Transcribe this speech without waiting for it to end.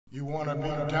You wanna be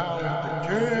down with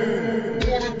the king?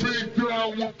 Wanna be down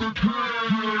with the king?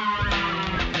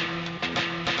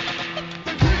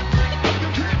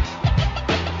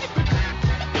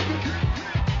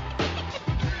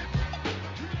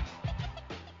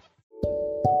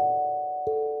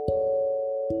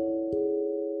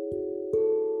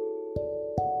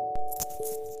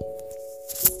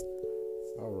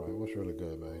 All right, what's really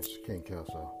good, man? It's King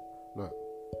Kelso. Look,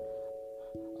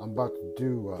 I'm about to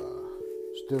do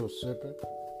Still Sipping,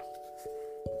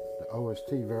 the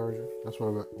OST version. That's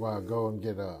where I go and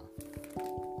get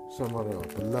some of the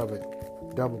beloved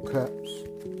double cups.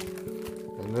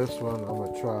 And this one, I'm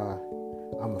going to try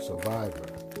I'm a Survivor.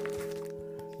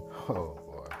 Oh,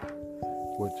 boy.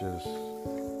 Which is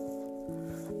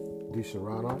Di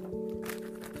Serrano.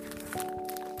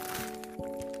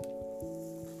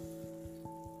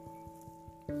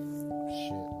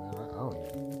 Shit, man, I don't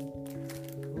even...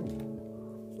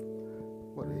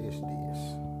 What is this?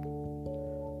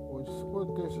 What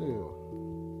this is?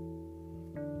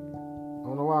 I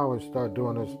don't know why I would start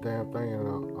doing this damn thing and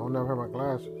I don't never have my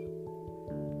glasses.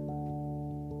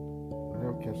 I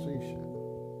never can see shit.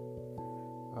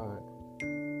 Alright.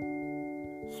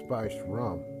 Spiced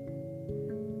rum.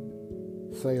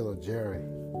 Sailor Jerry.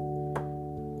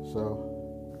 So,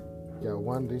 got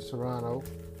one Di Serrano,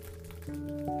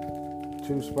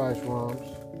 2 spiced rums,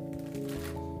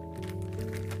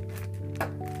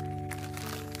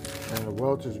 and the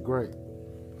Welch's Grape.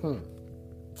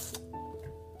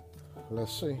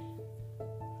 Let's see.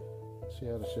 See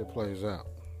how this shit plays out.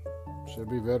 Should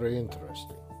be very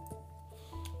interesting.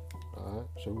 Alright,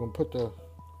 so we're gonna put the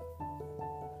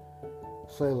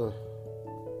Sailor.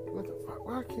 What the fuck?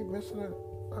 Why I keep messing it?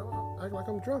 I act like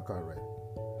I'm drunk already.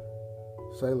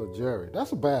 Sailor Jerry.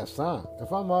 That's a bad sign.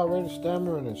 If I'm already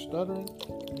stammering and stuttering,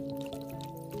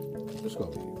 it's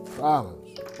gonna be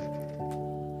violence.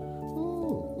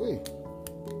 Ooh, wait.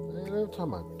 Man, every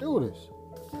time I do this,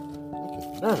 I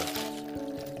get nervous.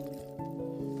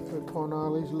 They're pouring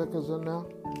all these liquors in now.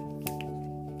 I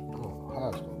don't know how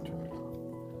it's gonna turn out.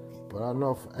 But I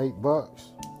know for $8.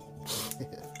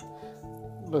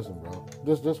 Listen, bro.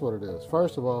 This what it is.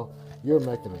 First of all, you're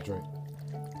making a drink.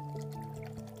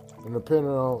 And depending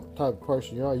on the type of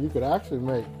person you are, you could actually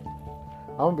make,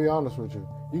 I'm gonna be honest with you,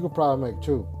 you could probably make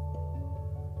two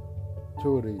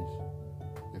of these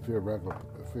if you're a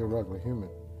regular human.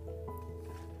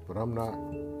 But I'm not.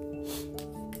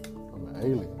 I'm an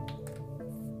alien.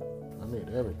 I need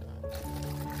everything.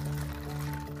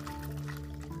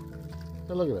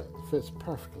 Hey, look at that. It fits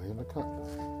perfectly in the cup.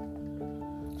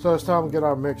 So it's time to get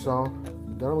our mix on.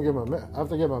 Then I'm gonna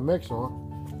after I get my mix on,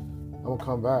 I'm gonna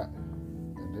come back.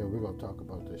 Then we're going to talk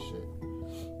about this shit.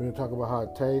 We're going to talk about how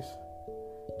it tastes.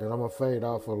 Then I'm going to fade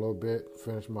out for a little bit,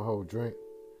 finish my whole drink.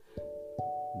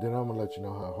 Then I'm going to let you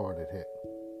know how hard it hit.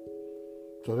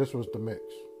 So this was the mix.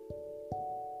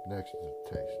 Next is the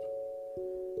taste.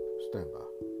 Stand by.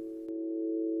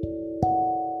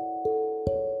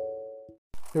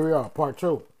 Here we are, part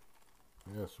 2.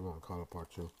 Yes, we want to call it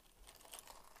part 2.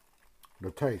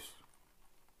 The taste.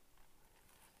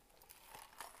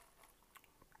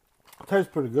 It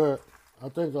tastes pretty good. I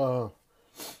think the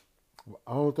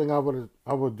only thing I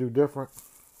would do different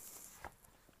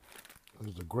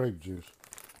is the grape juice.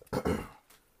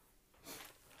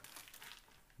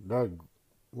 That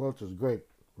Welch's Grape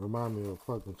remind me of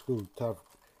fucking school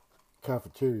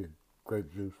cafeteria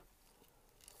grape juice.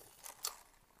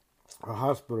 A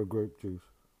hospital grape juice.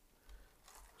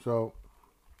 So,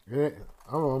 yeah,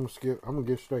 I'm gonna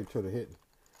get straight to the hitting.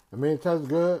 I mean, it tastes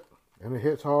good and it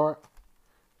hits hard.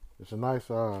 It's a nice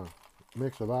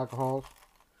mix of alcohols,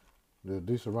 the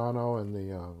Di Serrano and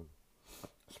the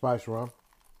spice rum.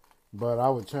 But I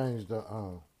would change the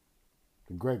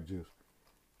grape juice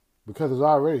because it's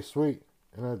already sweet,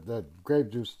 and that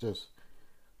grape juice just,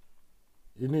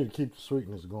 you need to keep the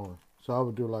sweetness going. So I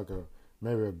would do like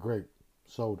maybe a grape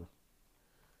soda.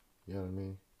 You know what I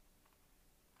mean?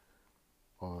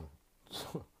 Or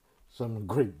some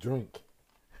grape drink.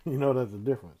 You know, there's a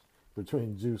difference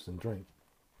between juice and drink.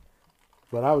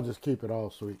 But I would just keep it all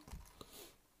sweet.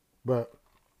 But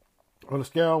on a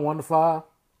scale of 1 to 5,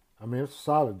 I mean, it's a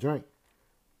solid drink.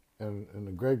 And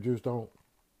the grape juice don't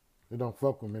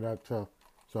fuck with me that tough.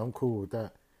 So I'm cool with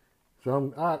that.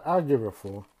 So I'll give it a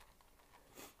 4.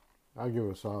 I'll give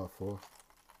it a solid 4.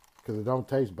 Because it don't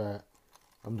taste bad.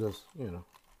 I'm just,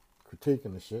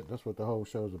 critiquing the shit. That's what the whole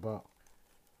show's about.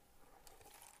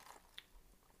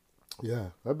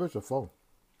 Yeah, that bitch a 4.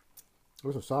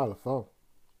 It's a solid 4.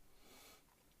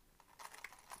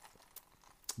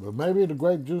 But maybe the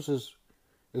grape juice is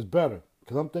better.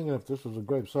 Because I'm thinking if this was a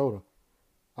grape soda,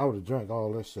 I would have drank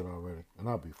all this shit already. And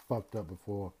I'd be fucked up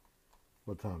before,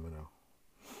 what time is now?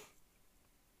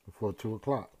 Before 2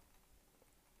 o'clock.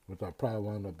 Which I probably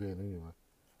wound up being anyway.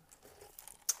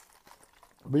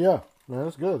 But yeah, man,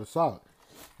 it's good. It's solid.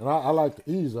 And I like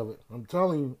the ease of it. I'm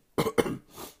telling you,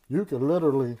 you could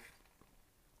literally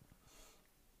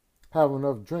have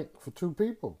enough drink for 2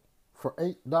 people for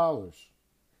 $8.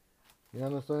 You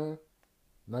understand?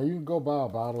 Now you can go buy a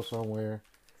bottle somewhere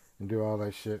and do all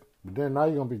that shit. But then now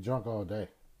you're going to be drunk all day.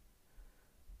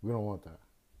 We don't want that.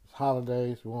 It's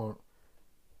holidays. We want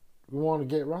to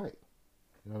get right.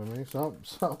 You know what I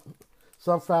mean?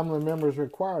 Some family members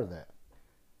require that.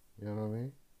 You know what I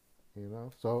mean? You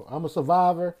know? So I'm a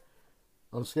survivor.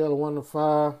 On a scale of 1 to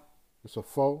 5, it's a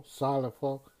 4, solid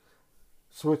 4.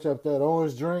 Switch up that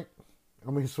orange drink.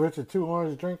 Switch it to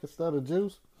orange drink instead of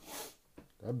juice.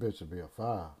 That bitch would be a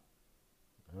 5.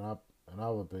 And I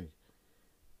would be,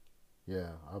 yeah,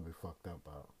 I'll be fucked up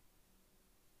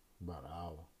about an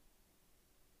hour.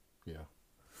 Yeah.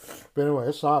 But anyway,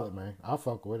 it's solid, man. I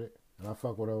fuck with it. And I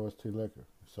fuck with OST liquor.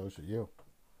 So should you.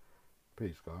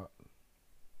 Peace, God.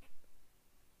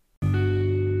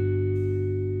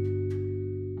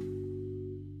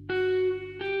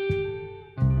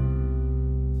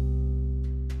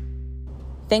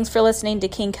 Thanks for listening to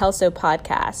King Kelso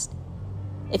Podcast.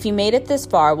 If you made it this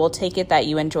far, we'll take it that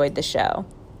you enjoyed the show.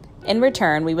 In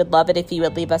return, we would love it if you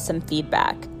would leave us some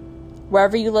feedback.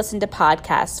 Wherever you listen to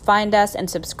podcasts, find us and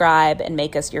subscribe and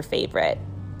make us your favorite.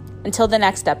 Until the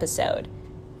next episode,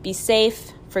 be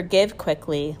safe, forgive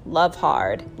quickly, love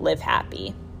hard, live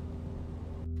happy.